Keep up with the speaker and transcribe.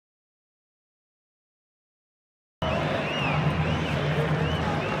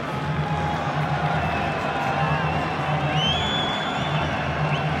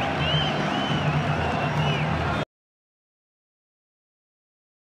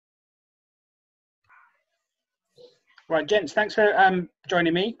Right, gents, thanks for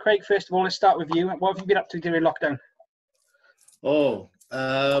joining me. Craig, first of all, let's start with you. What have you been up to during lockdown?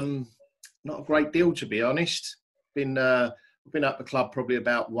 Not a great deal, to be honest. Been at the club probably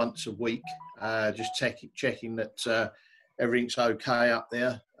about once a week, just checking that everything's okay up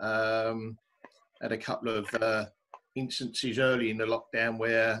there. Had a couple of instances early in the lockdown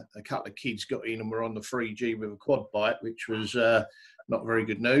where a couple of kids got in and were on the 3G with a quad bike, which was not very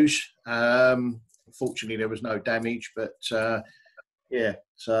good news. Fortunately, there was no damage, but just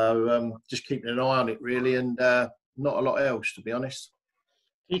keeping an eye on it really, and not a lot else, to be honest.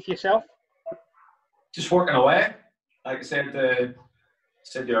 Keith, yourself? Just working away. Like I said to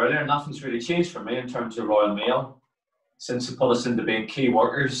you earlier, nothing's really changed for me in terms of Royal Mail since they put us into being key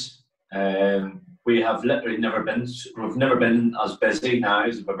workers. We have literally never been as busy now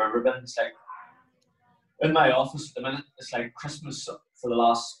as we've ever been. It's like in my office at the minute, it's like Christmas for the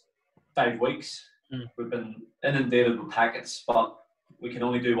last 5 weeks. We've been inundated with packets, but we can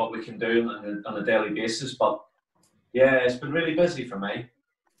only do what we can do on a daily basis. But yeah, it's been really busy for me.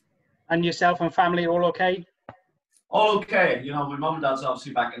 And yourself and family all okay? All okay. You know, my mum and dad's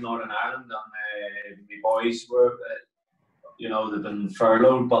obviously back in Northern Ireland, and my boys were, they've been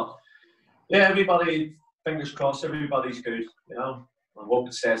furloughed. But yeah, everybody, fingers crossed, everybody's good. You know, I hope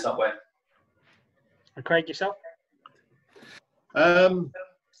it stays that way. And Craig, yourself?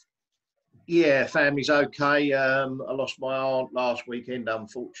 Yeah, family's okay. I lost my aunt last weekend,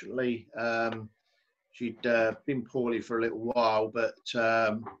 unfortunately. She'd been poorly for a little while, but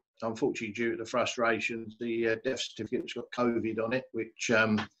unfortunately, due to the frustrations, the death certificate's got COVID on it, which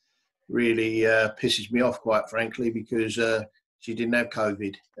really pisses me off, quite frankly, because she didn't have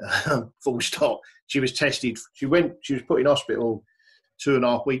COVID. Full stop. She was tested. She was put in hospital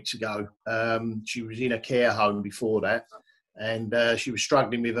 2.5 weeks ago. She was in a care home before that. And she was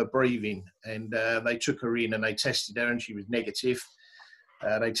struggling with her breathing, and they took her in and they tested her, and she was negative.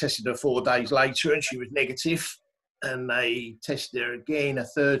 They tested her 4 days later, and she was negative. And they tested her again a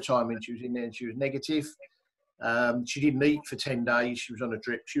third time, and she was in there, and she was negative. She didn't eat for 10 days. She was on a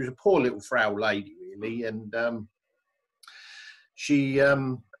drip. She was a poor little frail lady, really. And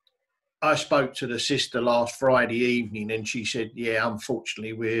I spoke to the sister last Friday evening, and she said, yeah,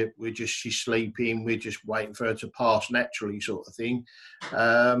 unfortunately, she's sleeping. We're just waiting for her to pass naturally, sort of thing.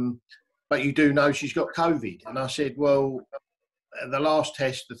 But you do know she's got COVID. And I said, well, the last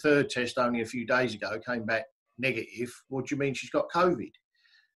test, the third test only a few days ago, came back negative. What do you mean she's got COVID?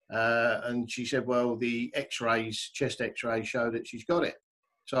 And she said, well, the chest x-rays show that she's got it.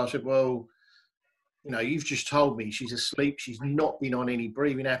 So I said, well, you know, you've just told me she's asleep. She's not been on any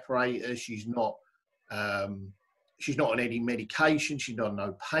breathing apparatus. She's not on any medication. She's not on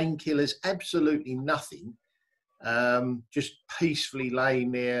no painkillers. Absolutely nothing. Just peacefully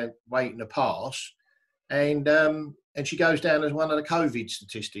laying there waiting to pass. And she goes down as one of the COVID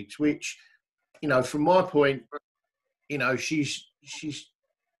statistics, which, you know, from my point, you know, she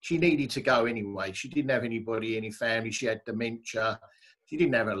needed to go anyway. She didn't have anybody, any family. She had dementia. She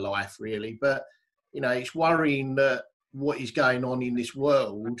didn't have a life really, but you know, it's worrying that what is going on in this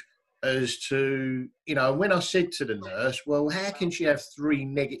world as to, you know, when I said to the nurse, well, how can she have 3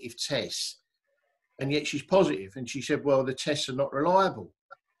 negative tests and yet she's positive? And she said, well, the tests are not reliable.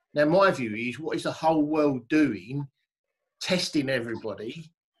 Now, my view is, what is the whole world doing testing everybody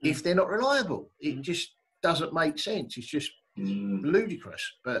if they're not reliable? It just doesn't make sense. It's just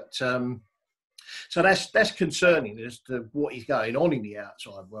ludicrous. But so that's concerning as to what is going on in the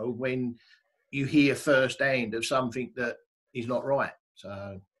outside world when you hear firsthand of something that is not right.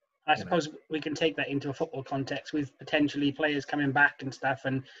 So I suppose we can take that into a football context with potentially players coming back and stuff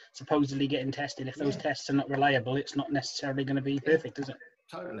and supposedly getting tested. If those tests are not reliable, it's not necessarily going to be perfect, is it?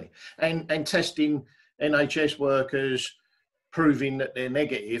 Totally. And testing NHS workers, proving that they're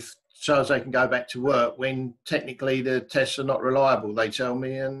negative so as they can go back to work when technically the tests are not reliable, they tell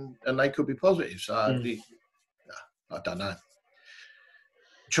me, and they could be positive. So I don't know.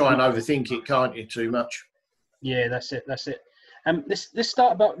 Try and overthink it, can't you, too much? Yeah, that's it. Let's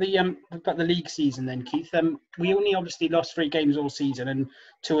start about the league season then, Keith. We only obviously lost 3 games all season, and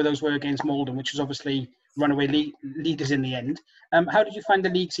 2 of those were against Malden, which was obviously runaway leaders in the end. How did you find the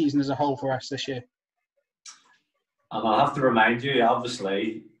league season as a whole for us this year? And I have to remind you,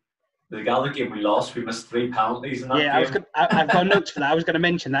 obviously, the other game we lost, we missed 3 penalties in that game. I've got notes for that. I was going to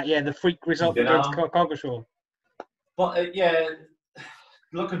mention that. Yeah, the freak result against Coggeshall. But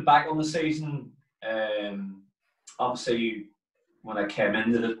looking back on the season, obviously when I came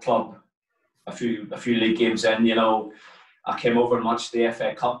into the club, a few league games in, you know, I came over and watched the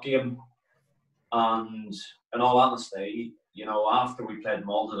FA Cup game, and in all honesty, you know, after we played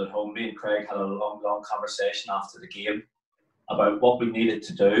Malden at home, me and Craig had a long conversation after the game about what we needed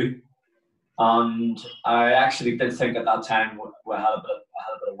to do. And I actually did think at that time I had a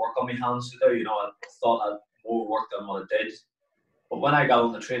bit of work on my hands to do. You know, I thought I had more work than what I did. But when I got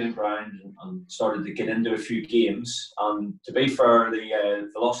on the training ground and started to get into a few games, and to be fair, the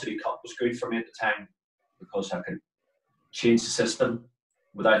Velocity Cup was good for me at the time because I could change the system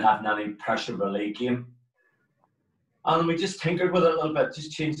without having any pressure of a league game. And we just tinkered with it a little bit,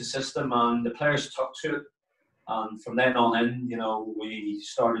 just changed the system, and the players took to it. And from then on in, you know, we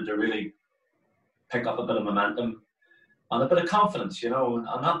started to really pick up a bit of momentum and a bit of confidence, you know,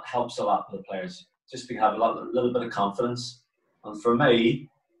 and that helps a lot for the players, just to have a little bit of confidence. And for me,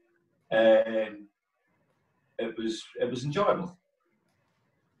 it was enjoyable.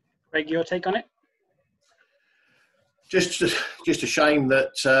 Greg, your take on it? Just a shame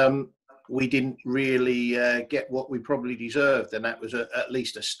that we didn't really get what we probably deserved, and that was at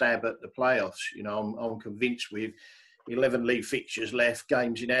least a stab at the playoffs. You know, I'm convinced with 11 league fixtures left,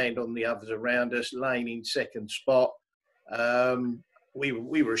 games in hand on the others around us, Lane in second spot,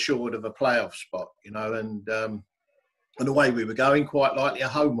 we were assured of a playoff spot. You know, and the way we were going, quite likely a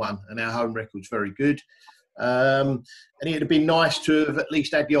home one, and our home record's very good. And it'd have been nice to have at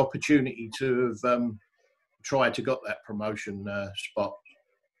least had the opportunity to have tried to got that promotion spot.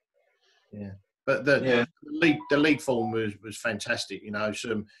 Yeah, but the league form was fantastic. You know,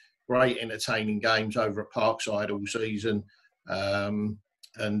 some great entertaining games over at Parkside all season, and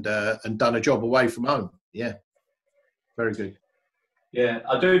done a job away from home. Yeah, very good. Yeah,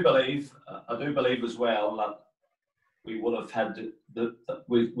 I do believe as well that we would have had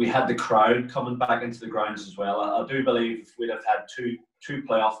we had the crowd coming back into the grounds as well. I do believe we'd have had two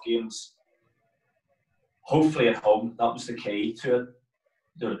playoff games, hopefully at home. That was the key to it.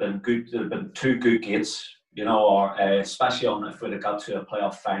 There'd have been two good gates, you know, or especially on if we'd have got to a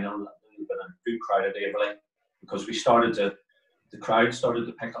playoff final, there'd have been a good crowd at Aveley, because the crowd started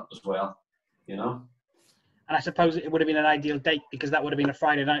to pick up as well, you know. And I suppose it would have been an ideal date because that would have been a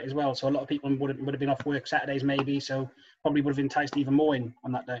Friday night as well. So a lot of people would have been off work Saturdays maybe, so probably would have enticed even more in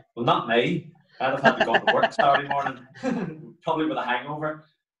on that day. Well, not me. I'd have had to go to work Saturday morning, probably with a hangover.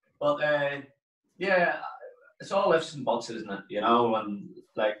 But yeah, it's all ifs and buts, isn't it? You know, and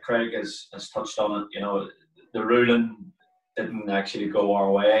like Craig has touched on it, you know, the Rowland didn't actually go our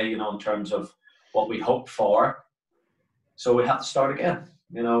way, you know, in terms of what we hoped for. So we have to start again.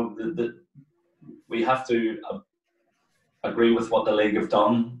 You know, we have to agree with what the league have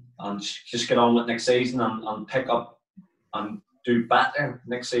done and just get on with next season and pick up and do better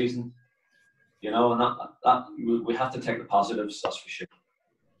next season. You know, and that we have to take the positives, that's for sure.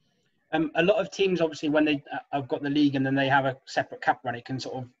 A lot of teams, obviously, when they have got the league and then they have a separate cup run, it can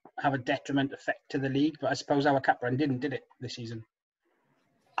sort of have a detriment effect to the league. But I suppose our cup run did it this season?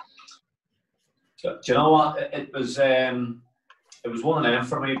 Do you know what? It was one of them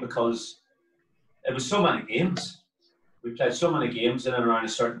for me because it was so many games. We played so many games in and around a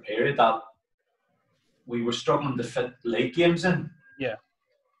certain period that we were struggling to fit league games in. Yeah.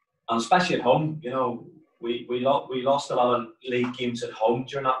 And especially at home, you know, we lost a lot of league games at home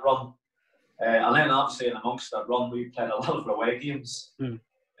during that run. And then obviously in amongst that run, we played a lot of away games.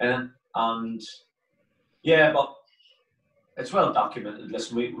 And yeah, but it's well documented.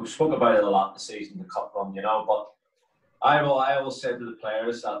 Listen, we've spoken about it a lot this season, the cup run, you know, but I always said to the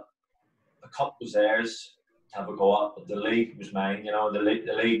players that the cup was theirs to have a go at, but the league was mine. You know, the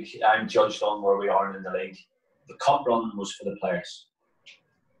league, I'm judged on where we are in the league. The cup run was for the players.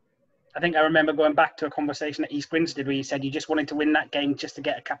 I think I remember going back to a conversation at East Grinstead where you said you just wanted to win that game just to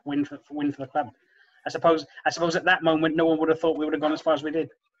get a cup win for the club. I suppose at that moment no one would have thought we would have gone as far as we did.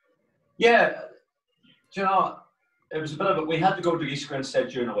 Yeah, do you know, it was a bit of a, we had to go to East Grinstead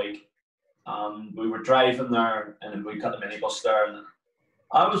during the week. We were driving there and we got the minibus there, and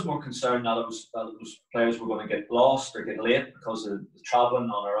I was more concerned that it was players were going to get lost or get late because of the travelling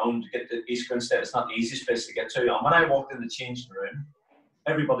on our own to get to East Grinstead. It's not the easiest place to get to. And when I walked in the changing room,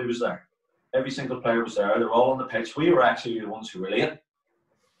 everybody was there. Every single player was there. They were all on the pitch. We were actually the ones who were late,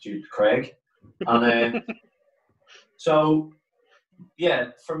 due to Craig. And so, yeah,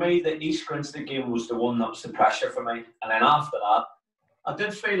 for me, the East Grinstead game was the one that was the pressure for me. And then after that, I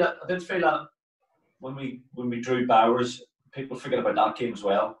did feel that when we drew Bowers, people forget about that game as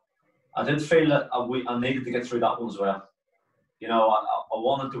well. I did feel that I needed to get through that one as well. You know, I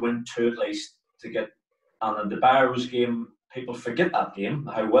wanted to win two at least to get. And in the Bowers game, people forget that game,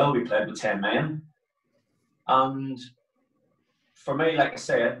 how well we played with 10 men. And for me, like I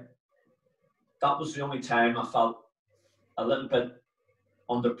said, that was the only time I felt a little bit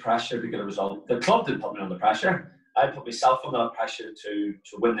under pressure to get a result. The club did put me under pressure. I put myself under that pressure to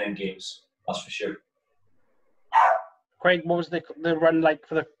win them games. That's for sure. Craig, what was the run like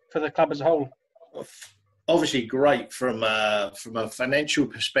for the club as a whole? Obviously, great from a financial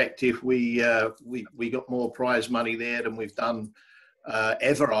perspective. We got more prize money there than we've done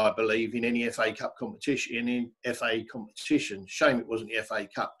ever, I believe, in any FA Cup competition. Shame it wasn't the FA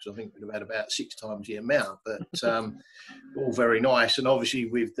Cup, because I think we'd have had about 6 times the amount. But all very nice, and obviously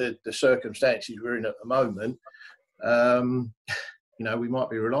with the circumstances we're in at the moment, we might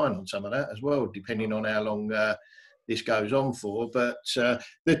be relying on some of that as well, depending on how long this goes on for. But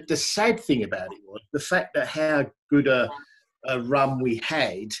the sad thing about it was the fact that how good a run we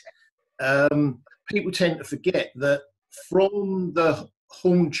had. People tend to forget that from the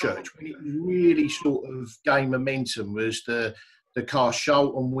Hornchurch, when it really sort of gained momentum, was the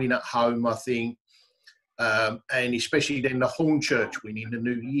Carshalton win at home, I think, and especially then the Hornchurch win in the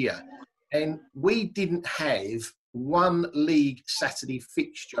new year. And we didn't have one league Saturday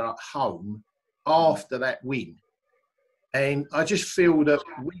fixture at home after that win. And I just feel that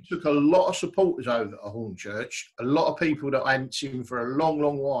we took a lot of supporters over at Hornchurch, a lot of people that I hadn't seen for a long,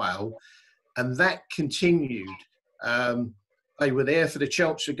 long while, and that continued. They were there for the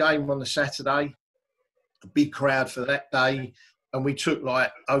Chelsea game on the Saturday, a big crowd for that day, and we took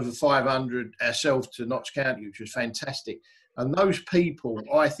like over 500 ourselves to Notts County, which was fantastic. And those people,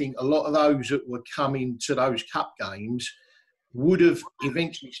 I think a lot of those that were coming to those cup games would have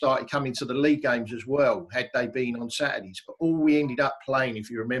eventually started coming to the league games as well, had they been on Saturdays. But all we ended up playing, if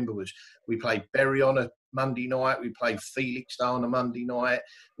you remember, was we played Bury on a Monday night, we played Felixstowe on a Monday night,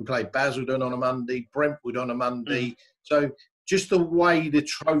 we played Basildon on a Monday, Brentwood on a Monday. So just the way the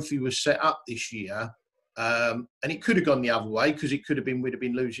trophy was set up this year, and it could have gone the other way, because we'd have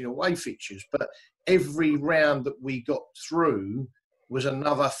been losing away fixtures. But every round that we got through was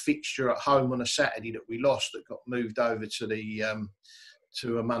another fixture at home on a Saturday that we lost, that got moved over to the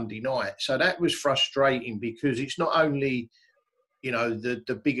to a Monday night. So that was frustrating, because it's not only,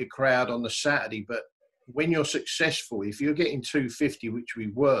 the bigger crowd on the Saturday, but when you're successful, if you're getting 250, which we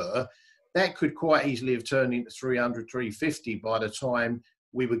were, that could quite easily have turned into 300, 350 by the time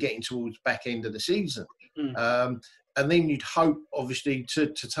we were getting towards back end of the season. And then you'd hope, obviously, to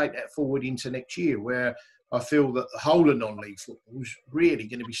take that forward into next year, where I feel that the whole of non-league football is really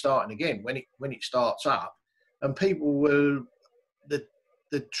going to be starting again when it starts up, and people will,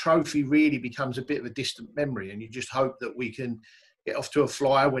 the trophy really becomes a bit of a distant memory, and you just hope that we can get off to a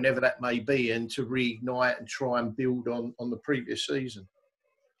flyer whenever that may be, and to reignite and try and build on the previous season.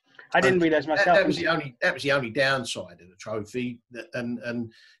 I didn't realise myself. That was the only downside of the trophy,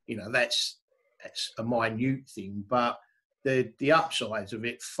 and that's a minute thing, but the upsides of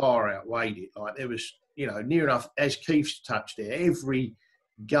it far outweighed it. Like, there was, near enough, as Keith's touched there, every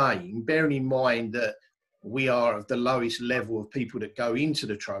game, bearing in mind that we are of the lowest level of people that go into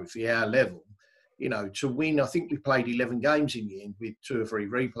the trophy, our level, to win. I think we played 11 games in the end with 2 or 3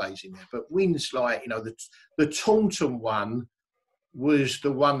 replays in there, but wins like, the Taunton one was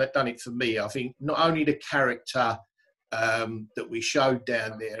the one that done it for me. I think not only the character that we showed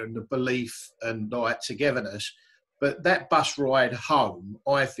down there, and the belief and togetherness, but that bus ride home,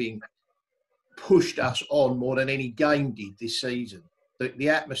 I think, pushed us on more than any game did this season. The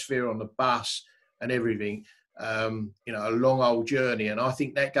atmosphere on the bus and everything, a long old journey, and I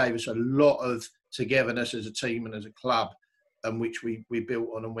think that gave us a lot of togetherness as a team and as a club, and which we built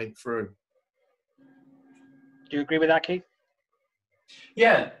on and went through. Do you agree with that, Keith?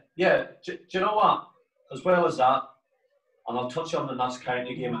 Yeah. Do you know what? As well as that, and I'll touch on the Notts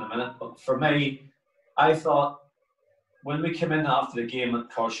County game in a minute, but for me, I thought when we came in after the game at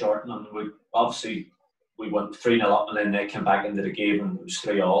Carshalton, and we went 3-0 up, and then they came back into the game and it was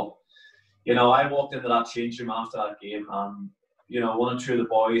 3-all. I walked into that change room after that game, and one or two of the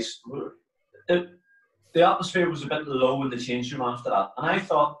boys, the atmosphere was a bit low in the change room after that, and I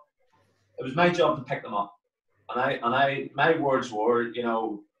thought it was my job to pick them up. And my words were,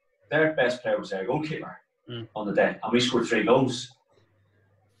 their best player was their goalkeeper on the day, and we scored 3 goals.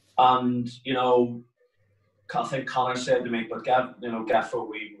 And I think Connor said to me, "But Gaffer,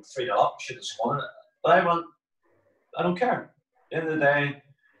 we were 3-0 up, should have won it." But I went, I don't care. At the end of the day,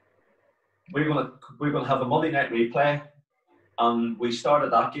 we're gonna have a Monday night replay, and we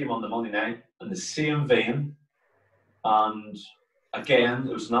started that game on the Monday night in the same vein. And again,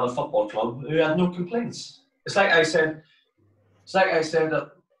 it was another football club who had no complaints. It's like I said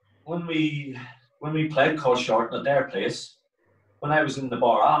that when we played Carshalton at their place, when I was in the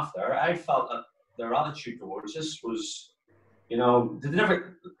bar after, I felt that their attitude towards us was,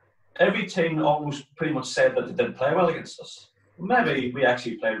 every team almost pretty much said that they didn't play well against us. Maybe we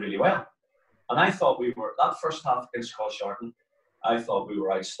actually played really well, And I thought we were, that first half against Shorten, I thought we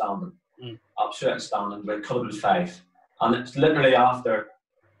were outstanding. Absolutely outstanding, but it could have been 5. And it's literally after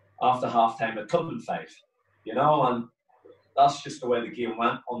half time, it could have been 5. You know, and that's just the way the game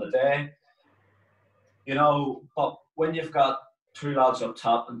went on the day. You know, but when you've got 2 lads up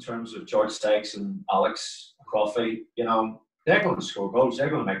top in terms of George Sykes and Alex Coffey, you know, they're going to score goals, they're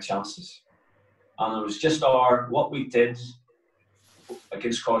going to make chances. And it was just what we did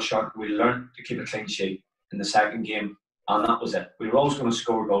against Shark, we learned to keep a clean sheet in the second game, and that was it. We were always going to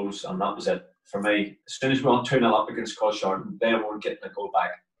score goals, and that was it for me. As soon as we went 2-0 up against Shark, they weren't getting a goal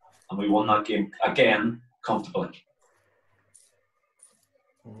back, and we won that game again comfortably.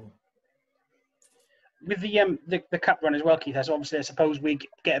 With the cup run as well, Keith, as obviously I suppose we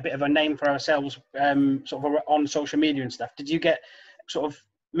get a bit of a name for ourselves sort of on social media and stuff. Did you get sort of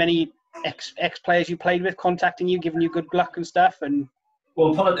many ex-players you played with contacting you, giving you good luck and stuff? And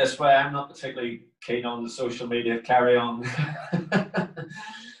well, put it this way, I'm not particularly keen on the social media carry on.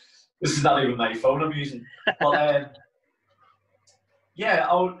 This is not even my phone I'm using. But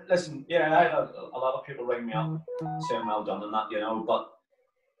yeah, listen, yeah, I had a lot of people ring me up saying well done and that, you know, but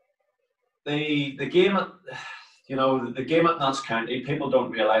the game at, you know, the game at Notts County, people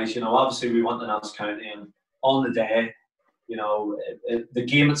don't realise, you know, obviously we went to Notts County and on the day, you know, the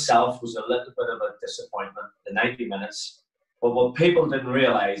game itself was a little bit of a disappointment, the 90 minutes. But what people didn't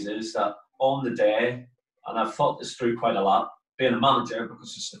realise is that on the day, and I've thought this through quite a lot, being a manager,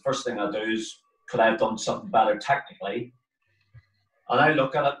 because it's the first thing I do is, could I have done something better technically? And I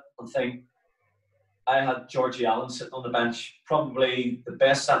look at it and think, I had Georgie Allen sitting on the bench, probably the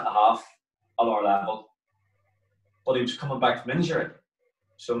best centre-half at our level, but he was coming back from injury.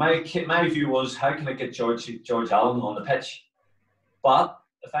 So my view was, how can I get George Allen on the pitch? But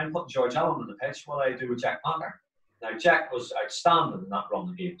if I'm putting George Allen on the pitch, what do I do with Jack Manger? Now, Jack was outstanding in that run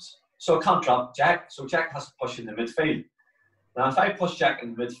of games. So I can't drop Jack, so Jack has to push in the midfield. Now, if I push Jack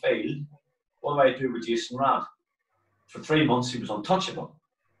in the midfield, what do I do with Jason Rad? For 3 months, he was untouchable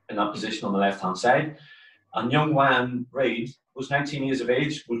in that position on the left-hand side. And young Wayne Reid was 19 years of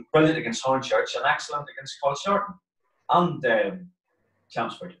age, was brilliant against Hornchurch and excellent against Shorten and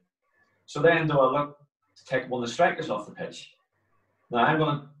Chelmsford. So then do I look to take one of the strikers off the pitch? Now I'm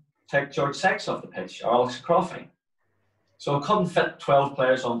going to take George Sykes off the pitch or Alex Coffey. So I couldn't fit 12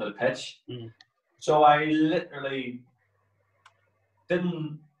 players onto the pitch. So I literally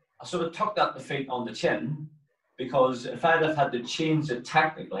I sort of took that defeat on the chin, because if I'd have had to change it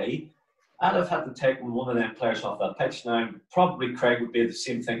technically, I'd have had to take one of them players off that pitch. Now, probably Craig would be the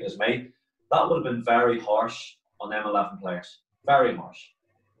same thing as me. That would have been very harsh on them 11 players. Very harsh.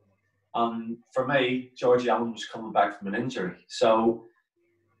 And for me, Georgie Allen was coming back from an injury. So,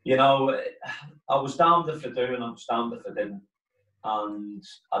 you know, I was damned if I do and I was damned if I didn't. And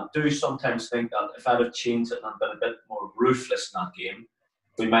I do sometimes think that if I'd have changed it and been a bit more ruthless in that game,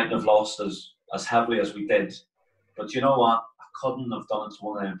 we mightn't have lost as heavily as we did. But you know what? I couldn't have done it to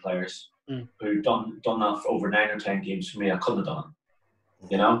one of them players who'd done that for over 9 or 10 games for me. I couldn't have done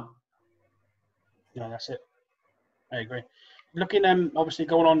it. You know? No, that's it. I agree. Looking, obviously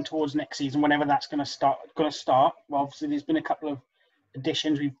going on towards next season, whenever that's going to start. Well, obviously there's been a couple of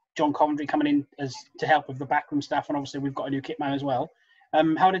additions. We've John Coventry coming in to help with the backroom staff, and obviously we've got a new kit man as well.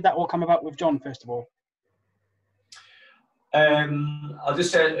 How did that all come about with John, first of all? I'll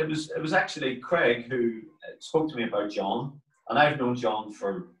just say it was actually Craig who spoke to me about John, and I've known John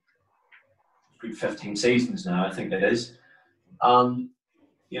for 15 seasons now, I think it is.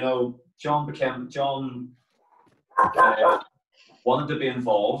 You know, John wanted to be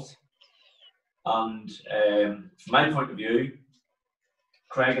involved, and from my point of view,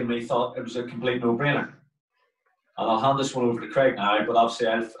 Craig and me thought it was a complete no-brainer. And I'll hand this one over to Craig now, but obviously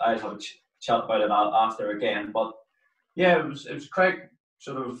I'll have a chat about it after again. But yeah, it was Craig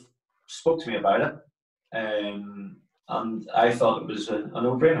sort of spoke to me about it, and I thought it was a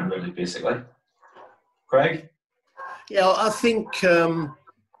no-brainer, really, basically. Craig? Yeah, I think, you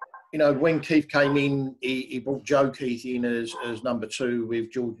know, when Keith came in, he brought Joe Keith in as number 2 with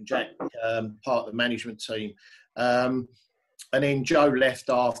George and Jack, part of the management team. And then Joe left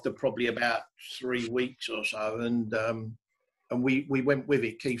after probably about 3 weeks or so, and we went with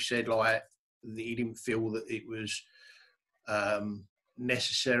it. Keith said like he didn't feel that it was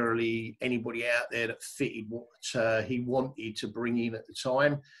necessarily anybody out there that fitted what he wanted to bring in at the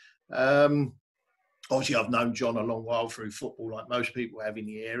time. Obviously, I've known John a long while through football, like most people have in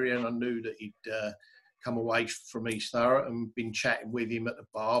the area, and I knew that he'd come away from East Thurrock and been chatting with him at the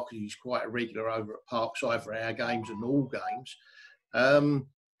bar, because he's quite a regular over at Parkside for our games and all games. And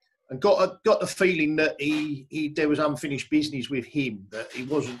got the feeling that there was unfinished business with him, that he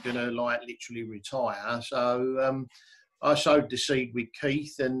wasn't going to like literally retire. So I sowed the seed with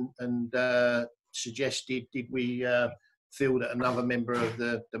Keith and suggested, did we feel that another member of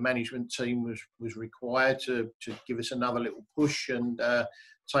the management team was required to give us another little push and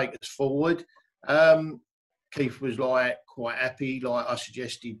take us forward. Keith was like quite happy. Like I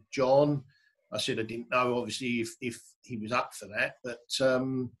suggested John. I said I didn't know obviously if he was up for that, but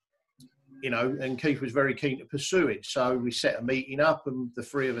you know, and Keith was very keen to pursue it. So we set a meeting up and the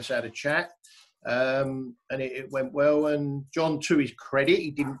three of us had a chat. And it went well. And John, to his credit,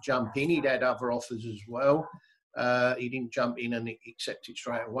 he didn't jump in. He'd had other offers as well. He didn't jump in and accept it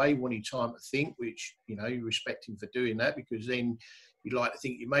straight away. He wanted time to think, which, you know, you respect him for doing that, because then you'd like to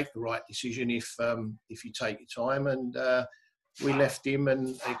think you make the right decision if you take your time. And we left him,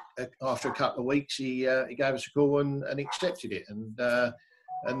 and after a couple of weeks, he gave us a call and accepted it.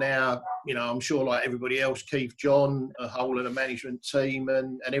 And now, you know, I'm sure like everybody else, Keith, John, a whole of the management team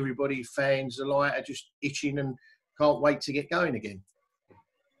and everybody, fans alike, are just itching and can't wait to get going again.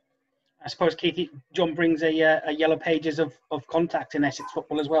 I suppose, Keith, John brings a yellow pages of contact in Essex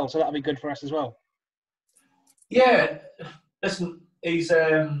football as well, so that'll be good for us as well. Yeah, listen, he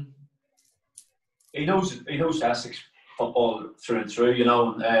knows Essex football through and through. You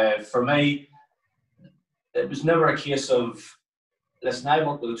know, for me, it was never a case of, listen, I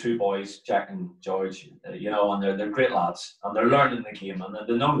work with the two boys, Jack and George, you know, and they're great lads, and they're learning the game, and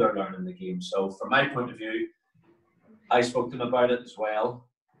they know they're learning the game. So from my point of view, I spoke to them about it as well.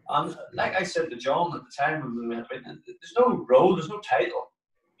 And like I said to John at the time when we had, there's no role, there's no title.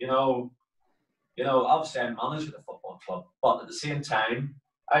 You know, obviously I'm manager of the football club, but at the same time,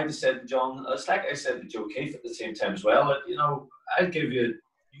 I just said to John, it's like I said to Joe Keefe at the same time as well, you know, I'll give you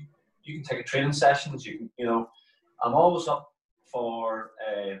can take a training sessions, you can, you know, I'm always up for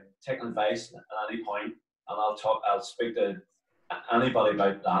taking advice at any point, and I'll speak to anybody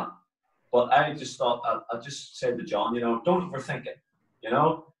about that. But I just thought, I just said to John, you know, don't overthink it. You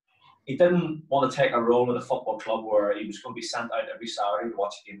know, he didn't want to take a role at a football club where he was going to be sent out every Saturday to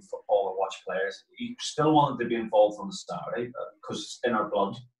watch a game of football or watch players. He still wanted to be involved on the Saturday because it's in our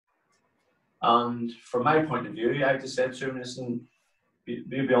blood. And from my point of view, I just said to him, listen,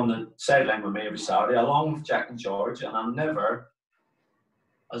 you'll be on the sideline with me every Saturday, along with Jack and George, and I never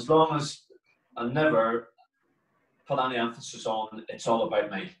put any emphasis on it's all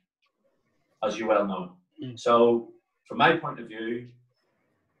about me, as you well know. So from my point of view,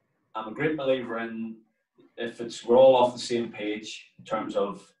 I'm a great believer in we're all off the same page in terms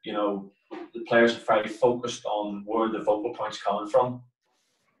of, you know, the players are very focused on where the vocal point's coming from.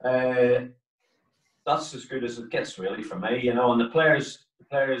 That's as good as it gets, really, for me, you know. And the players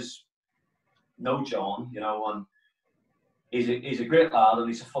know John, you know, and he's a great lad and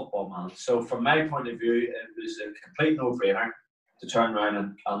he's a football man. So from my point of view, it was a complete no-brainer to turn around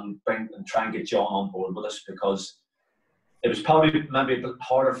and try and get John on board with us, because it was probably maybe a bit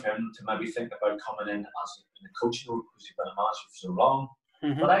harder for him to maybe think about coming in as in a coaching role because he'd been a manager for so long.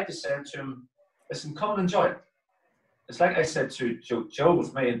 But I just said to him, listen, come and enjoy it. It's like I said to Joe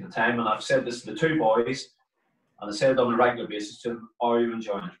with me at the time, and I've said this to the two boys, and I said it on a regular basis to them, are you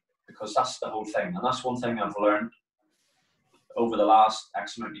enjoying it? Because that's the whole thing. And that's one thing I've learned over the last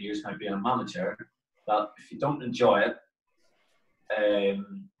X amount of years now being a manager, that if you don't enjoy it,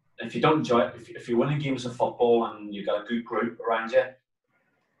 if you're winning games of football and you've got a good group around you,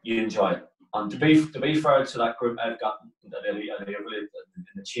 you enjoy it. And to be fair to that group I've got in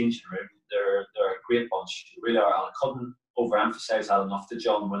the changing room, they're a great bunch. They really are. And I couldn't overemphasize that enough to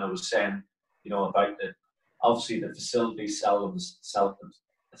John when I was saying, you know, about obviously the facility sells itself,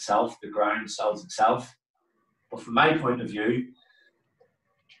 the ground sells itself. But from my point of view,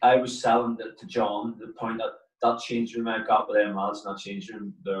 I was selling it to John, the point that changing room I've got with them lads, and that changing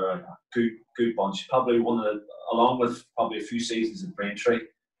room, they're a good bunch. Probably along with probably a few seasons in Braintree,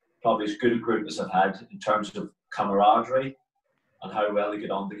 probably as good a group as I've had in terms of camaraderie and how well they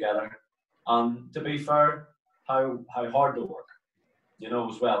get on together. And to be fair, how hard they work, you know,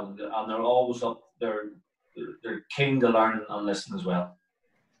 as well. And they're always up, they're keen to learn and listen as well.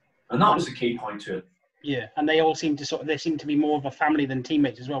 And that was the key point to it. Yeah, and they all seem to be more of a family than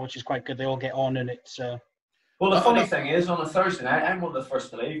teammates as well, which is quite good. They all get on, and it's. Well, the funny thing is, on a Thursday night, I'm one of the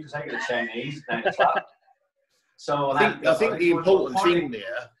first to leave because I get a Chinese at 9 o'clock. So I think the important thing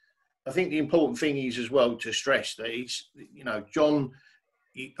there. I think the important thing is as well to stress that he's, you know, John,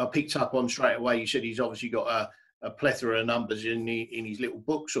 I picked up on straight away. You said he's obviously got a plethora of numbers in his little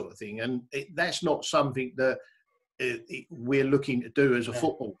book sort of thing, and that's not something that we're looking to do as a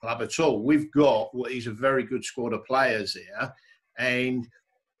football club at all. We've got what is a very good squad of players there, and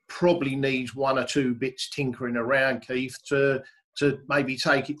probably needs one or two bits tinkering around, Keith, to maybe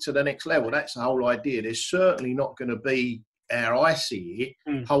take it to the next level. That's the whole idea. There's certainly not going to be, how I see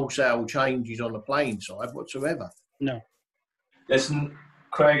it, wholesale changes on the playing side whatsoever. No. Listen,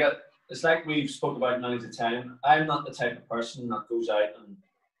 Craig, it's like we've spoke about many a time. I'm not the type of person that goes out and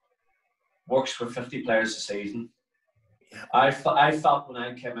works for 50 players a season. Yeah. I felt when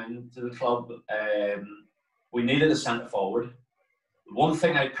I came into the club, we needed a centre forward. One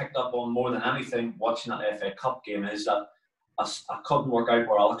thing I picked up on more than anything watching that FA Cup game is that I couldn't work out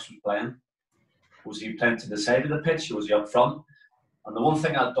where Alex was playing. Was he playing to the side of the pitch or was he up front? And the one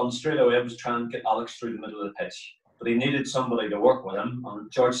thing I'd done straight away was try and get Alex through the middle of the pitch. But he needed somebody to work with him. And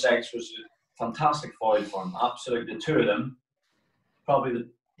George Sykes was a fantastic foil for him. Absolutely. The two of them, probably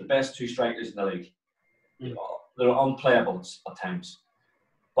the best two strikers in the league. They're unplayable at times.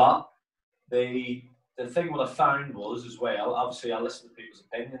 But the thing what I found was as well, obviously I listened to people's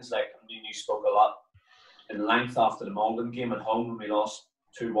opinions, like I mean, you spoke a lot in length after the Malden game at home when we lost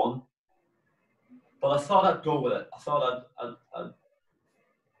 2-1. But I thought I'd go with it. I thought I'd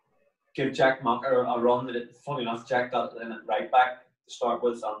give Jack Macker a run at it. Funny enough, Jack got in at right back to start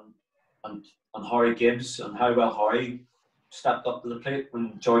with, and Harry Gibbs, and how well Harry stepped up to the plate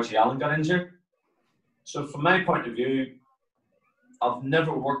when Georgie Allen got injured. So from my point of view, I've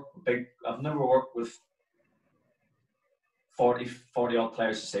never worked with 40 odd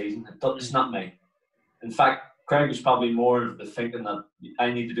players a season. It's not me. In fact, Craig was probably more of the thinking that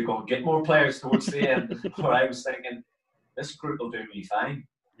I needed to go and get more players towards the end, where I was thinking, this group will do me fine.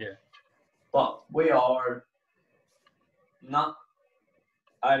 Yeah. But we are not,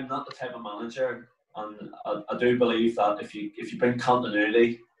 I'm not the type of manager, and I do believe that if you bring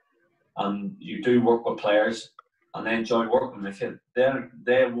continuity and you do work with players and they enjoy working with you, they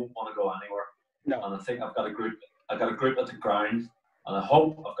won't want to go anywhere. No. And I think I've got a group at the ground, and I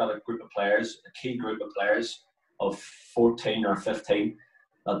hope I've got a group of players, a key group of players of 14 or 15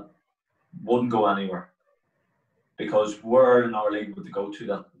 that wouldn't go anywhere, because we're in our league with the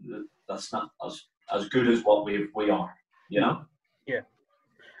go-to that's not as good as what we are, you know. Yeah,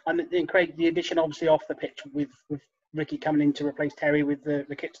 and then Craig, the addition obviously off the pitch with Ricky coming in to replace Terry with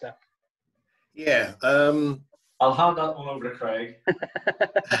the kit stuff. Yeah, I'll hand that one over to Craig.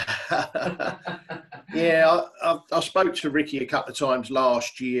 Yeah, I spoke to Ricky a couple of times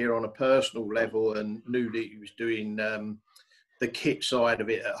last year on a personal level and knew that he was doing the kit side of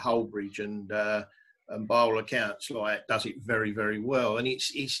it at Holbridge, and by all accounts, like, does it very, very well. And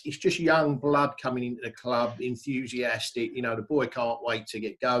it's just young blood coming into the club, enthusiastic. You know, the boy can't wait to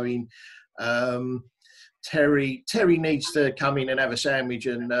get going. Terry needs to come in and have a sandwich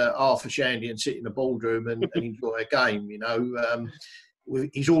and half a shandy and sit in the ballroom and enjoy a game. You know,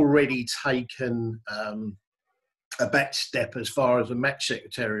 he's already taken a back step as far as a match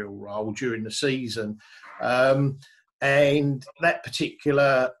secretarial role during the season. And that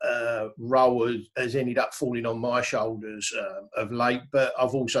particular role has ended up falling on my shoulders of late, but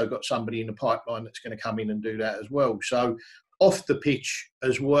I've also got somebody in the pipeline that's going to come in and do that as well. So off the pitch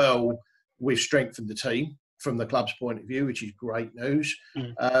as well, we've strengthened the team from the club's point of view, which is great news,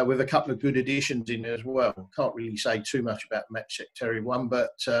 with a couple of good additions in there as well. Can't really say too much about the match secretary one, but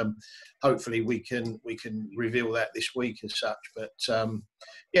hopefully we can reveal that this week as such. But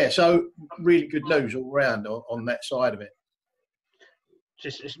yeah, so really good news all round on that side of it.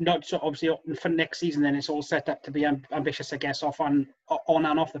 It's not so obviously for next season. Then it's all set up to be ambitious, I guess, on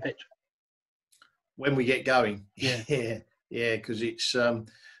and off the pitch. When we get going, yeah, because it's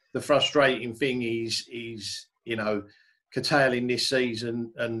the frustrating thing is you know, curtailing this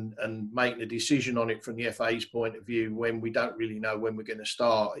season and making a decision on it from the FA's point of view when we don't really know when we're going to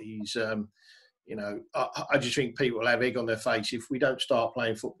start. You know, I just think people have egg on their face. If we don't start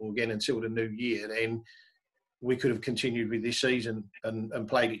playing football again until the new year, then we could have continued with this season and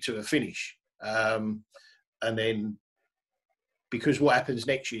played it to a finish. And then, because what happens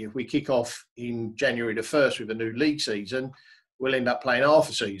next year, if we kick off in January the 1st with a new league season, we'll end up playing half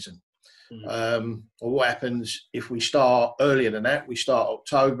a season. Or what happens if we start earlier than that? We start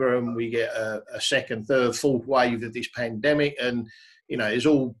October and we get a second, third, fourth wave of this pandemic, and you know, there's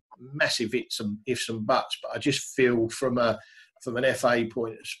all massive ifs and buts. But I just feel from an FA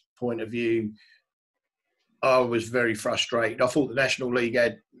point of view, I was very frustrated. I thought the National League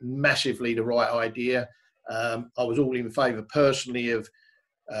had massively the right idea. I was all in favour personally of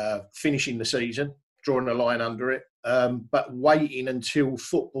finishing the season, drawing a line under it, but waiting until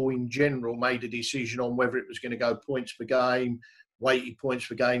football in general made a decision on whether it was going to go points per game, weighted points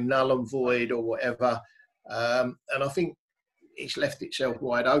per game, null and void or whatever. And I think it's left itself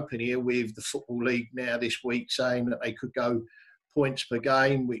wide open here with the Football League now this week saying that they could go points per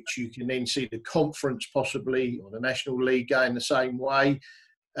game, which you can then see the conference possibly or the National League going the same way.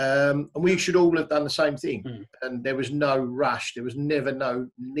 And we should all have done the same thing. And there was no rush. There was never no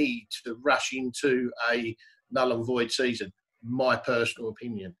need to rush into a null and void season, my personal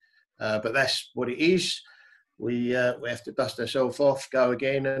opinion. But that's what it is. We have to dust ourselves off, go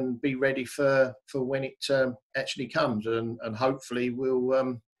again, and be ready for when it actually comes. And hopefully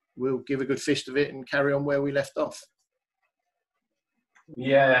we'll give a good fist of it and carry on where we left off.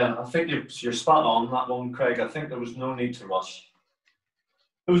 Yeah, I think you're spot on that one, Craig. I think there was no need to rush.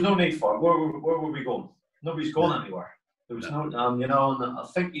 There was no need for it. Where were we going? Nobody's going anywhere. There was no, and I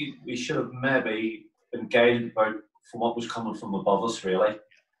think we should have maybe been guided about from what was coming from above us, really.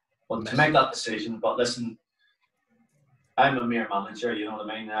 But to make that decision, but listen, I'm a mere manager. You know what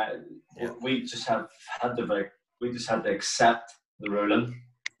I mean? We just had to accept the ruling,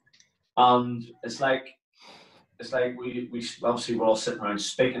 and it's like we obviously we're all sitting around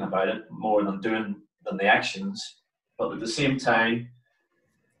speaking about it more than the actions, but at the same time,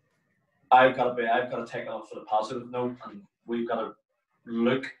 I've got to take it off for the positive note, and we've got to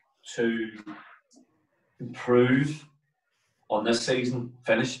look to improve on this season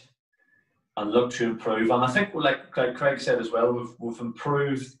finished, and look to improve. And I think, like Craig said as well, we've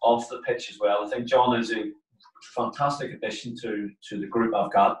improved off the pitch as well. I think John is a fantastic addition to the group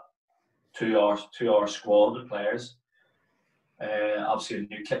I've got, to our squad of players. Obviously a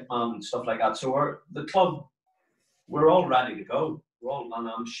new kitman and stuff like that. So the club, we're all ready to go. And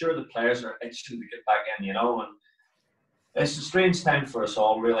I'm sure the players are itching to get back in, and it's a strange time for us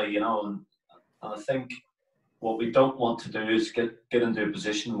all, really, and I think what we don't want to do is get into a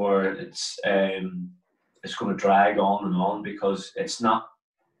position where it's going to drag on, because it's not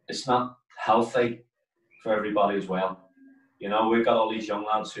healthy for everybody as well. We've got all these young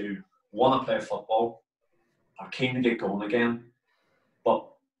lads who want to play football, are keen to get going again, but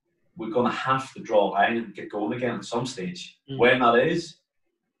we're going to have to draw a line and get going again at some stage. When that is,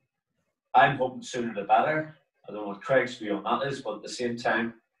 I'm hoping sooner the better. I don't know what Craig's view on that is, but at the same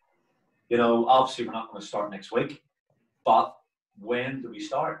time, obviously we're not going to start next week, but when do we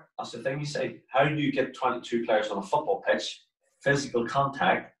start? That's the thing you say. How do you get 22 players on a football pitch, physical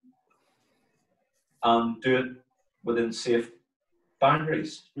contact, and do it within safe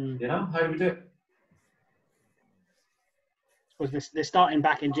boundaries? How do we do it? They're starting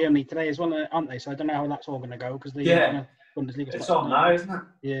back in Germany today as well, aren't they? So I don't know how that's all going to go, because the Bundesliga. It's on now, isn't it?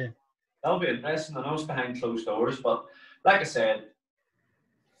 Yeah, that'll be interesting. I know it's behind closed doors, but like I said,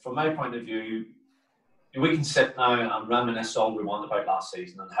 from my point of view, we can sit now and reminisce all we want about last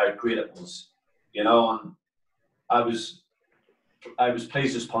season and how great it was, and I was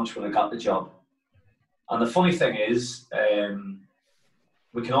pleased as punch when I got the job. And the funny thing is,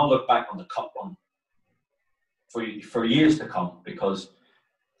 we can all look back on the cup run for years to come, because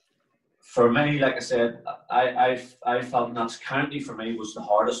for me, like I said, I felt Notts County for me was the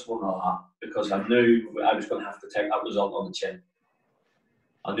hardest one of that, because I knew I was going to have to take that result on the chin.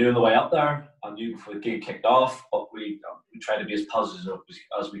 I knew on the way up there, I knew before the game kicked off, but we tried to be as positive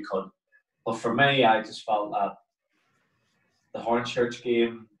as we could. But for me, I just felt that the Hornchurch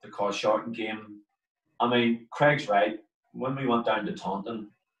game, the Carshalton game, I mean, Craig's right. When we went down to Taunton,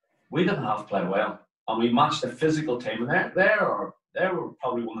 we didn't have to play well. And we matched a physical team, and they were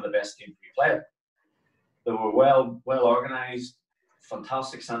probably one of the best teams we played. They were well organised,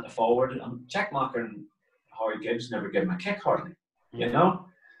 fantastic centre forward, and Jack Macker and Harry Gibbs never gave him a kick hardly.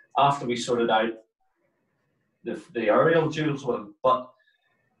 After we sorted out the aerial duels with him. But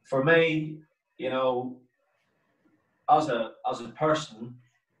for me, as a person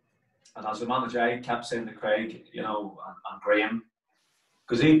and as a manager, I kept saying to Craig, and Graham,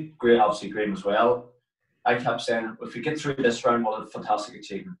 because obviously Graham as well, I kept saying, if we get through this round, what a fantastic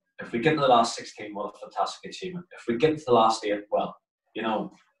achievement. If we get to the last 16, what a fantastic achievement. If we get to the last 8, well,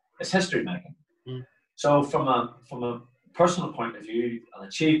 it's history making. So from a personal point of view, an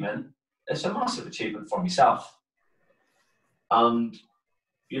achievement, it's a massive achievement for myself. And,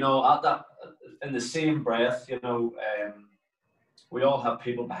 at that, in the same breath, we all have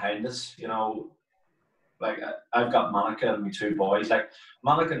people behind us, like I've got Monica and my 2 boys. Like,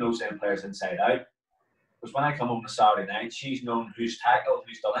 Monica knows them players inside out. Because when I come home on a Saturday night, she's known who's tackled,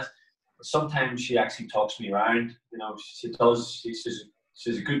 who's done it. But sometimes she actually talks me around. She does.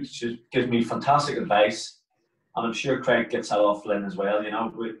 She gives me fantastic advice, and I'm sure Craig gets that off Lynn as well.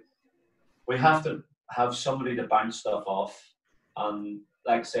 We have to have somebody to bounce stuff off, and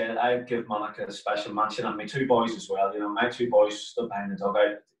like I said, I give Monica a special mention, and my 2 boys as well. My 2 boys stood behind the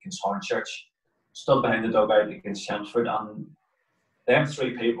dugout against Hornchurch, stood behind the dugout against Chelmsford, and them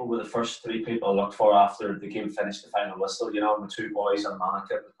 3 people were the first 3 people I looked for after the game finished, the final whistle. You know, my 2 boys and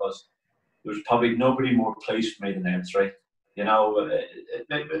Monica, because there was probably nobody more pleased for me than them 3. You know,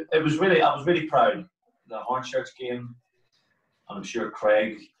 it was really, I was really proud. The Hornchurch game, and I'm sure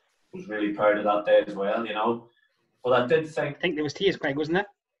Craig was really proud of that day as well. You know, but I did think. I think there was tears, Craig, wasn't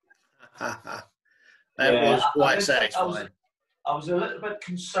there? That was quite satisfying. I was a little bit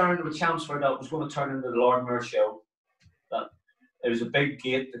concerned with Chelmsford that it was going to turn into the Lord Mayor show. That it was a big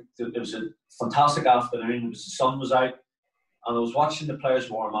gate. It was a fantastic afternoon. The sun was out, and I was watching the players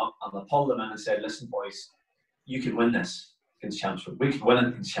warm up, and I pulled them in and said, "Listen, boys, you can win this against Chelmsford. We can win it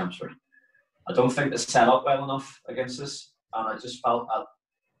against Chelmsford. I don't think they set up well enough against us, and I just felt that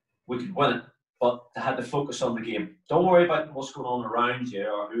we could win it, but they had to focus on the game. Don't worry about what's going on around you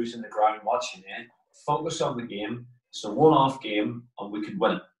or who's in the ground watching you. Focus on the game. It's a one-off game, and we could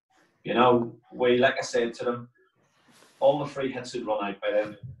win it." You know, like I said to them, all the free hits had run out by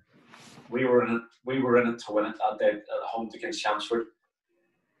then. We were in it. We were in it to win it that day at home against Chelmsford.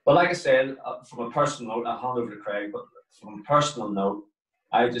 But like I said, from a personal note, I'll hand over to Craig. But from a personal note,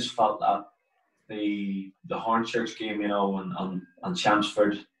 I just felt that the Hornchurch game, you know, and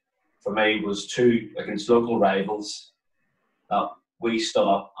Chelmsford, for me, was 2 against local rivals that we stood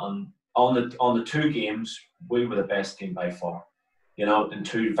up, and on the 2 games, we were the best team by far. You know, in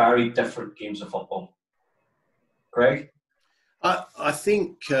 2 very different games of football. Craig? I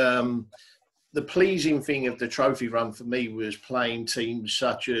think the pleasing thing of the trophy run for me was playing teams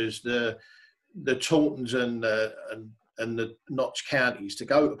such as the Tauntons and the Notts counties, to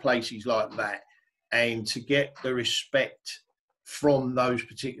go to places like that and to get the respect from those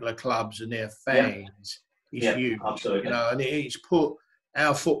particular clubs and their fans is huge. Absolutely. You know, and it's put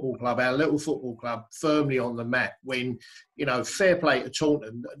our football club, our little football club, firmly on the map. When, you know, fair play to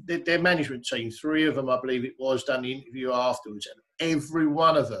Taunton, their management team, 3 of them, I believe it was, done the interview afterwards, and every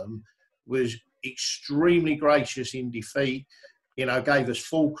one of them was extremely gracious in defeat, you know, gave us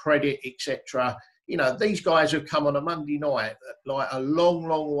full credit, etc. You know, these guys have come on a Monday night, like a long,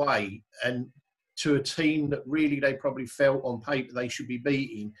 long way, and to a team that really they probably felt on paper they should be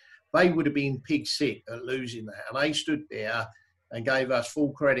beating, they would have been pig sick at losing that. And they stood there and gave us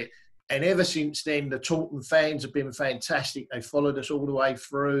full credit. And ever since then, the Taunton fans have been fantastic. They followed us all the way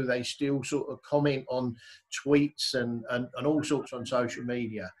through. They still sort of comment on tweets and all sorts on social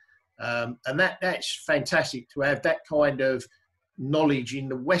media. And that's fantastic to have that kind of knowledge in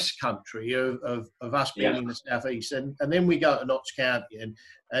the West Country of us being in the South East. And then we go to Notts County,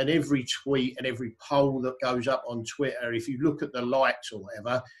 and every tweet and every poll that goes up on Twitter, if you look at the likes or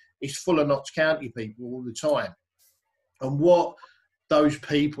whatever, it's full of Notts County people all the time. And what those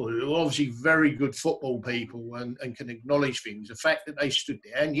people, who are obviously very good football people and can acknowledge things, the fact that they stood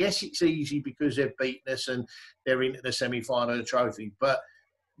there, and yes, it's easy because they've beaten us and they're into the semi-final of the trophy, but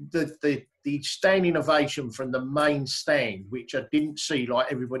the standing ovation from the main stand, which I didn't see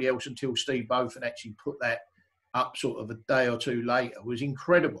like everybody else until Steve Beaufort actually put that up sort of a day or 2 later, was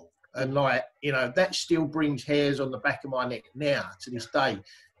incredible. And like, you know, that still brings hairs on the back of my neck now to this day.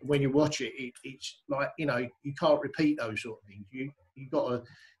 When you watch it, it's like, you know, you can't repeat those sort of things. You got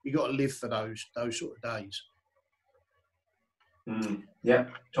to live for those sort of days. Yeah,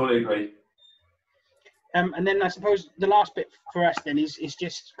 totally agree. And then I suppose the last bit for us then is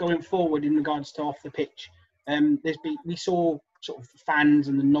just going forward in regards to off the pitch. We saw sort of fans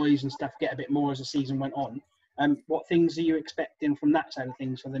and the noise and stuff get a bit more as the season went on. What things are you expecting from that side of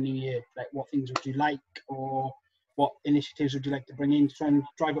things for the new year? Like, what things would you like, or what initiatives would you like to bring in to try and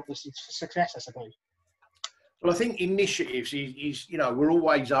drive up the success, I suppose? Well, I think initiatives is you know, we're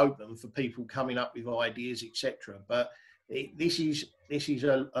always open for people coming up with ideas, etc. But this is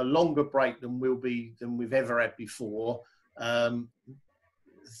a longer break than we've ever had before.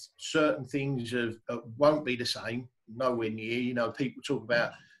 Certain things won't be the same, nowhere near. You know, people talk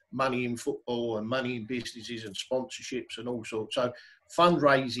about money in football and money in businesses and sponsorships and all sorts. So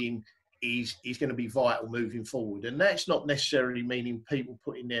fundraising is going to be vital moving forward, and that's not necessarily meaning people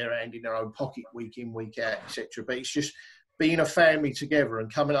putting their hand in their own pocket week in, week out, etc. But it's just being a family together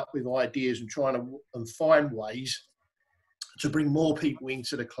and coming up with ideas and trying to find ways to bring more people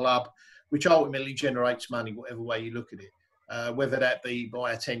into the club, which ultimately generates money, whatever way you look at it. Whether that be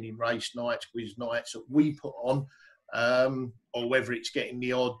by attending race nights, quiz nights that we put on, or whether it's getting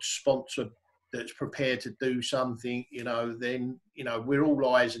the odd sponsor that's prepared to do something, you know, then, you know, we're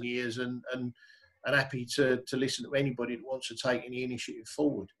all eyes and ears and happy to listen to anybody that wants to take any initiative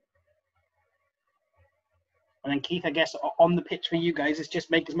forward. And then Keith, I guess on the pitch for you guys, is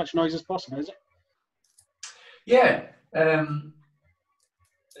just make as much noise as possible, is it? Yeah.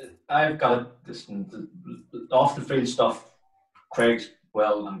 I've got this off the field stuff. Craig's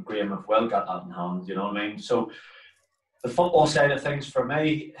well and Graham have well got that in hand. You know what I mean? So the football side of things for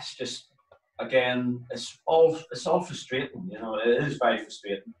me, it's just, again, it's all frustrating. You know, it is very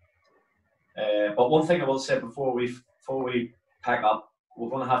frustrating. But one thing I will say before we pack up, we're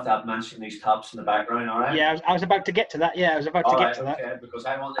going to have mention these taps in the background, all right? Yeah, I was about to get to that. Yeah, I was about to get to that. Okay, because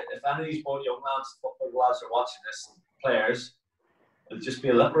I want, if any of these young lads, football lads, are watching this, players, it'll just be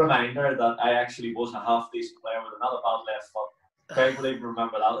a little reminder that I actually was a half decent player with another bad left foot. Craig will even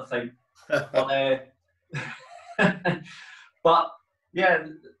remember that, I think. But, but yeah,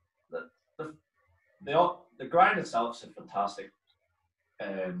 the ground itself is a fantastic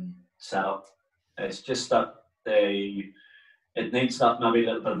setup. It's just that it needs that maybe a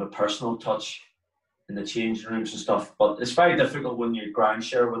little bit of a personal touch in the changing rooms and stuff. But it's very difficult when you ground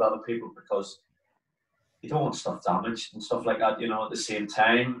share with other people because you don't want stuff damaged and stuff like that, you know, at the same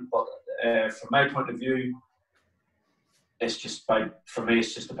time. But from my point of view, it's just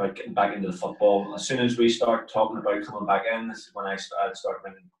about getting back into the football. As soon as we start talking about coming back in, this is when I start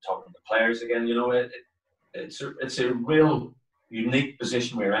talking to the players again. You know, it's a real unique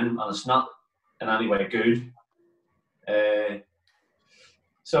position we're in, and it's not in any way good.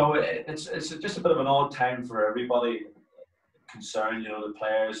 So it's just a bit of an odd time for everybody concerned. You know, the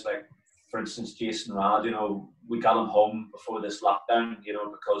players, like for instance Jason Rad. You know, we got him home before this lockdown. You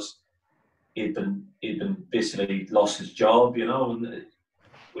know, because he'd been basically lost his job. You know, and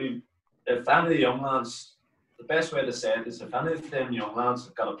if any of the young lads, the best way to say it is, if any of them young lads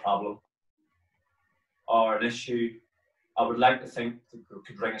have got a problem or an issue, I would like to think that they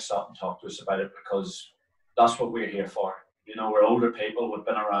could ring us up and talk to us about it, because that's what we're here for. You know, we're older people, we've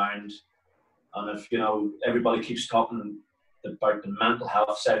been around, and if, you know, everybody keeps talking about the mental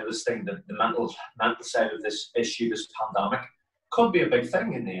health side of this thing, the mental side of this issue, this pandemic, could be a big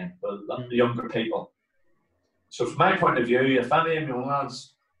thing in the end for the younger people. So from my point of view, if any of young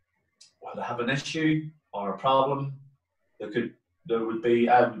lads have an issue or a problem, there would be,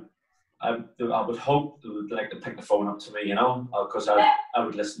 I would hope they would like to pick the phone up to me, you know, because I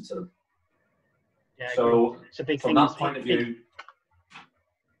would listen to them. Yeah, so it's a big from thing. that point of view,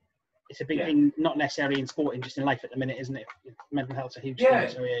 it's a big thing, not necessarily in sporting, just in life at the minute, isn't it? Mental health's a huge thing.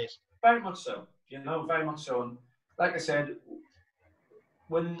 So yeah, very much so. You know, very much so. And like I said,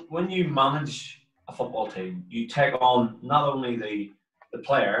 when you manage a football team, you take on not only the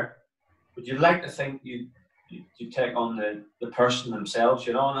player, but you'd like to think you take on the person themselves,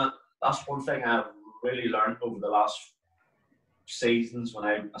 you know. And that's one thing I've really learned over the last seasons,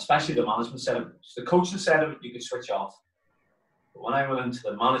 especially the management side of it. The coaching side of it, you could switch off. But when I went into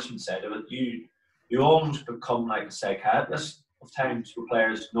the management side of it, you almost become like a psychiatrist of times for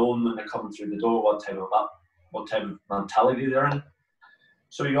players, knowing when they're coming through the door what type of mentality they're in.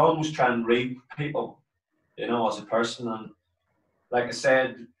 So you almost try and read people, you know, as a person. And like I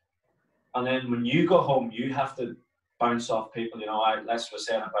said, and then when you go home, you have to bounce off people. You know, that's what I was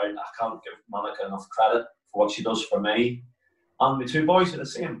saying about I can't give Monica enough credit for what she does for me. And the two boys are the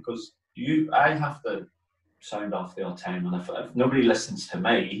same, because I have to sound off the odd time, and if nobody listens to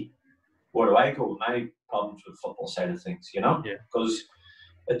me, where do I go with my problems with the football side of things, you know? Yeah. Because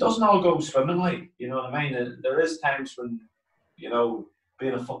it doesn't all go swimmingly, you know what I mean? There is times when, you know,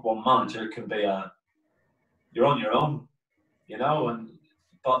 being a football manager can be you're on your own, you know,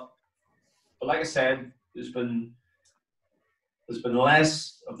 but like I said, there's been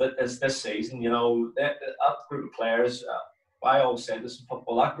less of it as this season, you know. That group of players, I always say this in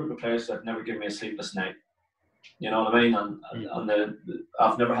football, that group of players have never given me a sleepless night. You know what I mean? And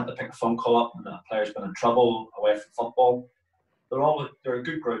I've never had to pick a phone call up and the player's been in trouble away from football. They're a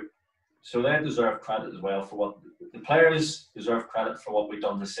good group. So they deserve credit as well for what the players deserve credit for what we've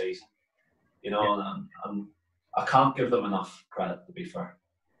done this season. You know, and I can't give them enough credit, to be fair.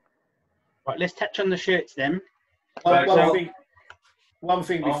 Right, let's touch on the shirts then. One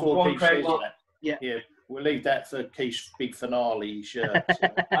thing before Keith says that. Yeah. We'll leave that for Keith's big finale shirt.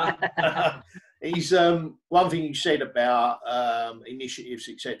 He's one thing you said about initiatives,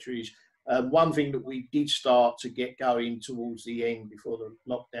 etc. is one thing that we did start to get going towards the end before the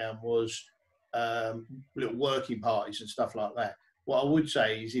lockdown was little working parties and stuff like that. What I would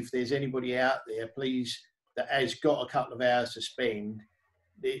say is, if there's anybody out there, please, that has got a couple of hours to spend,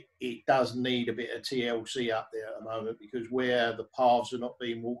 it does need a bit of TLC up there at the moment, because where the paths are not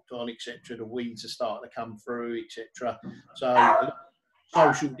being walked on, etc., the weeds are starting to come through, etc. So a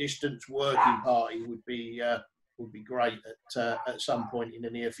social distance working party would be great at some point in the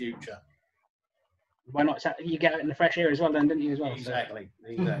near future. Why not? You get out in the fresh air as well, then, didn't you? As well. Exactly.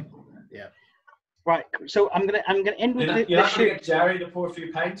 Yeah. Right. So I'm gonna end with you're not gonna get Jerry to pour a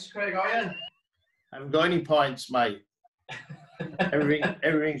few pints, Craig, are you? Haven't got any pints, mate.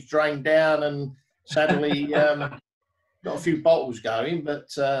 everything's drained down, and sadly, got a few bottles going, but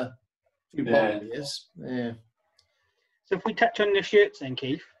a few bottle beers. Yeah. So if we touch on the shirts then,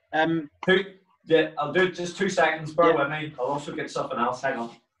 Keith. Yeah, I'll do it just 2 seconds. Bear with me. I'll also get something else. Hang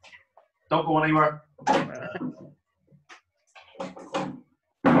on. Don't go anywhere.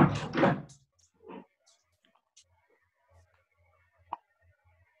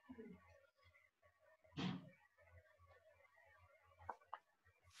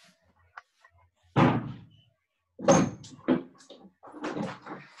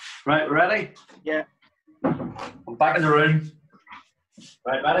 Right, ready? Yeah. I'm back in the room.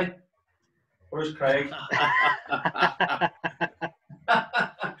 Right, ready? Where's Craig?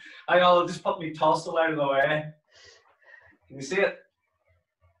 I'll just put me tussle out of the way. Can you see it?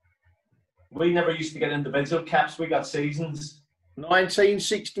 We never used to get individual caps, we got seasons.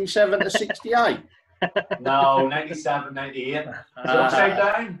 1967 to 68. No, 97, 98. It's upside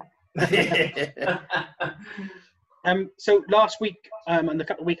down. So last week and a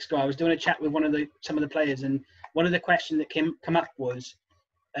couple of weeks ago, I was doing a chat with some of the players, and one of the questions that come up was,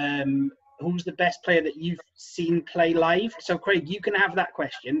 who's the best player that you've seen play live? So Craig, you can have that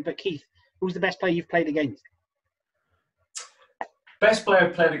question, but Keith, who's the best player you've played against? Best player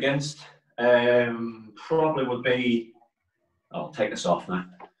I've played against probably would be. I'll take this off now.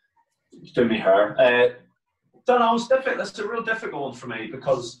 It's doing me hair. Don't know. It's difficult. That's a real difficult one for me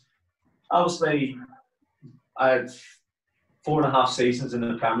because obviously I had 4.5 seasons in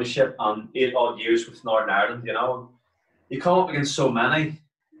the Premiership and 8 odd years with Northern Ireland. You know, you come up against so many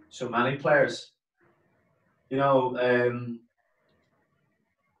players. You know,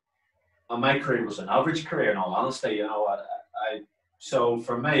 and my career was an average career in all honesty. You know, so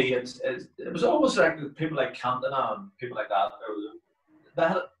for me, it was almost like people like Cantona and people like that. They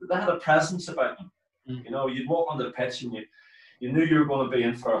had a presence about them. You know, you'd walk onto the pitch and you knew you were going to be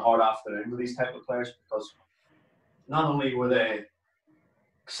in for a hard afternoon with these type of players because not only were they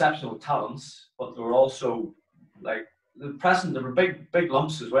exceptional talents, but they were also like the present. They were big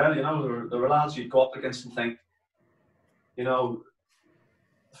lumps as well. You know, there were lads you'd go up against and think, you know,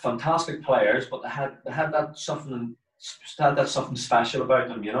 fantastic players, but they had that something special about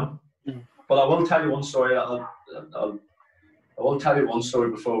them. You know. But I will tell you one story. I will tell you one story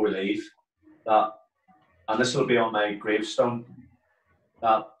before we leave. And this will be on my gravestone.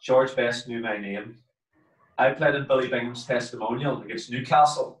 That George Best knew my name. I played in Billy Bingham's testimonial against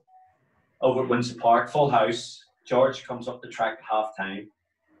Newcastle over at Windsor Park, full house. George comes up the track at half time,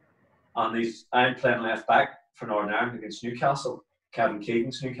 and I'm playing left back for Northern Ireland against Newcastle, Kevin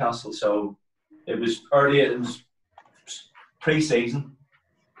Keegan's Newcastle. So it was pre-season.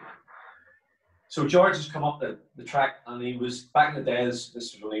 So George has come up the track, and he was back in the day. This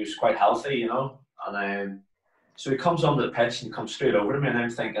was when he was quite healthy, you know. And so he comes onto the pitch and he comes straight over to me, and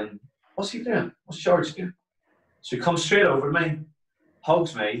I'm thinking, what's he doing? What's George doing? So he comes straight over to me,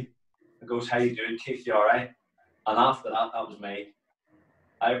 hugs me, and goes, "How you doing, Keith? You all right?" And after that, that was me.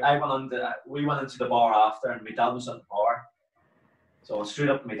 We went into the bar after, and my dad was at the bar. So I went straight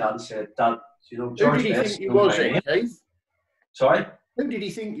up to my dad and said, "Dad, you know George Who did he Best think you was, Keith? Sorry? Who did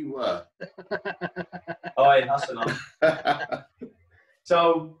he think you were? Oh, yeah, that's enough.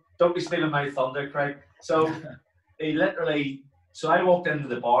 So don't be stealing my thunder, Craig. So he literally, so I walked into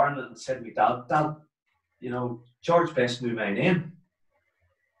the bar and said to my dad, you know, George Best knew my name.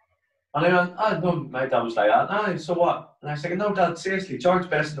 And I went, no, my dad was like that. So what? And I was like, no, Dad, seriously, George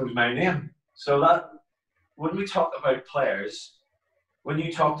Best knows my name. So that, when we talk about players, when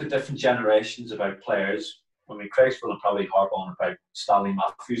you talk to different generations about players, I mean, Craig's will probably harp on about Stanley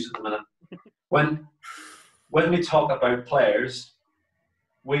Matthews at the minute. When we talk about players,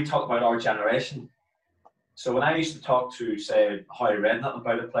 we talk about our generation. So when I used to talk to, say, Howie Redknapp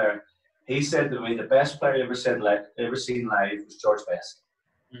about a player, he said to me the best player he ever seen live was George Best.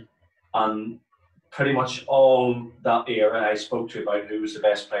 And pretty much all that era I spoke to about who was the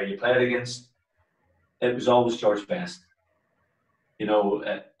best player you played against, it was always George Best. You know,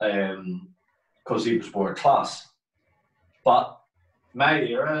 because he was world class. But my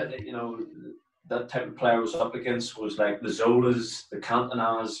era, you know, that type of player I was up against was like the Zolas, the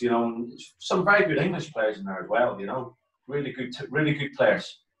Cantonas, you know, some very good English players in there as well, you know, really good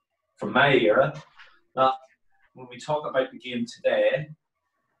players from my era. That when we talk about the game today,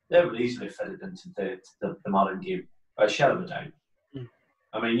 they would easily fit it into the modern game by a shadow of a doubt.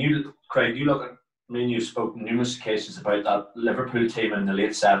 I mean, Craig, you look at, I mean, you've spoken numerous occasions about that Liverpool team in the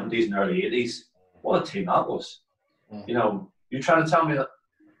late 70s and early 80s. What a team that was. You know, you're trying to tell me that,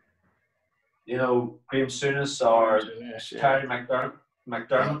 you know, Graham Souness or Terry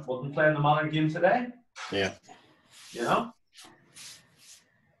McDermott wouldn't play in the modern game today? Yeah. You know?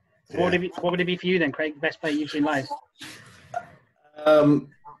 So what would it be for you then, Craig? Best player you've seen live?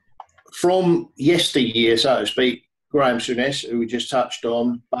 From yesteryear, so to speak, Graham Souness, who we just touched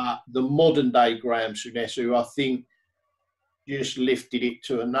on, but the modern day Graham Souness, who I think just lifted it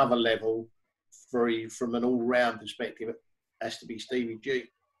to another level from an all-round perspective, has to be Stevie G.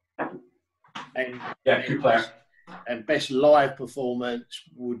 And good player. And best live performance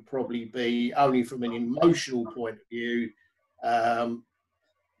would probably be, only from an emotional point of view,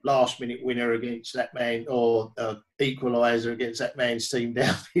 last-minute winner against that man, or equaliser against that man's team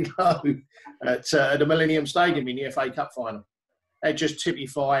down below at the Millennium Stadium in the FA Cup final. That just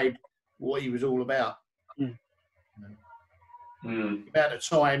typified what he was all about. The amount of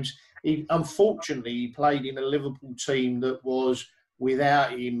times, unfortunately, he played in a Liverpool team that was,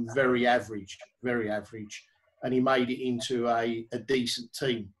 without him, very average, and he made it into a decent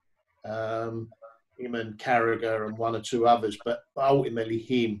team. Him and Carragher and one or two others, but ultimately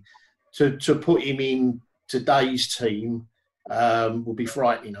him, to put him in today's team would be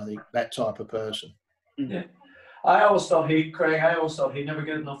frightening, I think, that type of person. Yeah. I always thought he never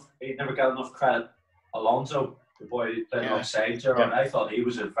got enough credit. Alonso, the boy playing offside, I thought he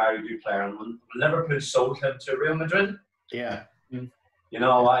was a very good player, and when Liverpool sold him to Real Madrid, a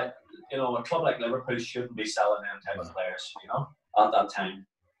club like Liverpool shouldn't be selling them type of players, at that time.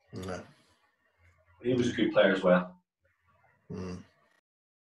 No. He was a good player as well.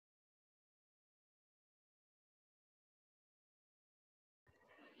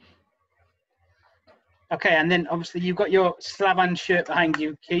 Okay, and then obviously you've got your Slavan shirt behind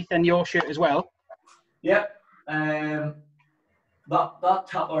you, Keith, and your shirt as well. Yep. That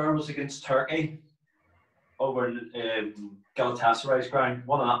top hour was against Turkey over in Galatasaray's ground.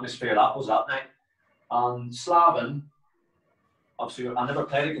 What an atmosphere that was that night. And Slavan, obviously, I never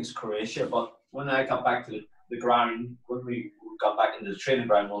played against Croatia, but when I got back to the ground, when we got back into the training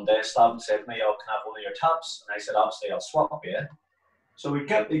ground one day, Slavan said to me, "Oh, can I have one of your taps?" And I said, "Obviously, I'll swap you." So he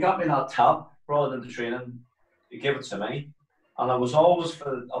got me that tap, brought it into training, he gave it to me. And I was always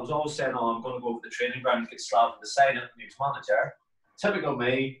saying, "Oh, I'm going to go over the training ground and get Slavan to sign it," and he was manager. Typical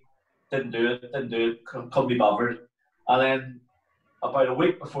me, didn't do it, couldn't be bothered. And then about a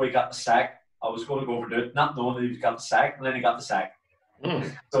week before he got the sack, I was going to go over to it, not knowing that he got the sack, and then he got the sack.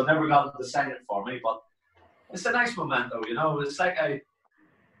 So I never got him to sign it for me, but it's a nice memento, It's like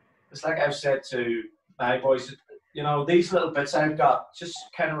I've said to my boys, these little bits I've got just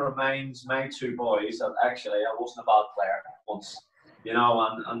kind of reminds my two boys that actually I wasn't a bad player once,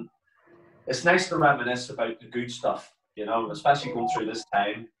 and it's nice to reminisce about the good stuff, especially going through this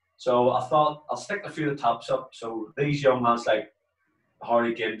time. So I thought I'll stick a few of the tops up, so these young lads like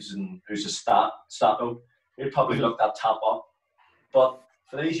Harry Gibbs and who's a Stato, he'd probably look that top up. But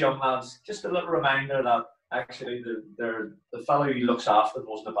for these young lads, just a little reminder that actually the fellow he looks after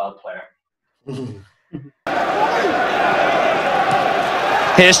wasn't a bad player.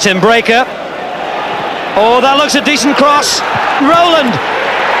 Here's Tim Breaker. Oh, that looks a decent cross. Rowland.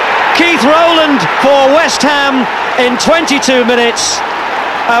 Keith Rowland for West Ham in 22 minutes.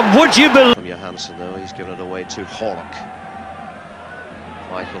 Would you believe... From Johansson, though, he's given it away to Horlock.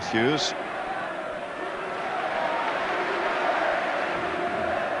 Michael Hughes.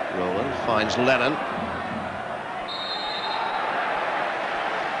 Rowland finds Lennon.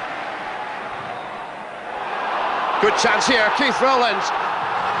 Good chance here, Keith Rowland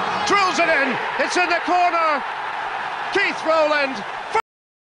drills it in, it's in the corner. Keith Rowland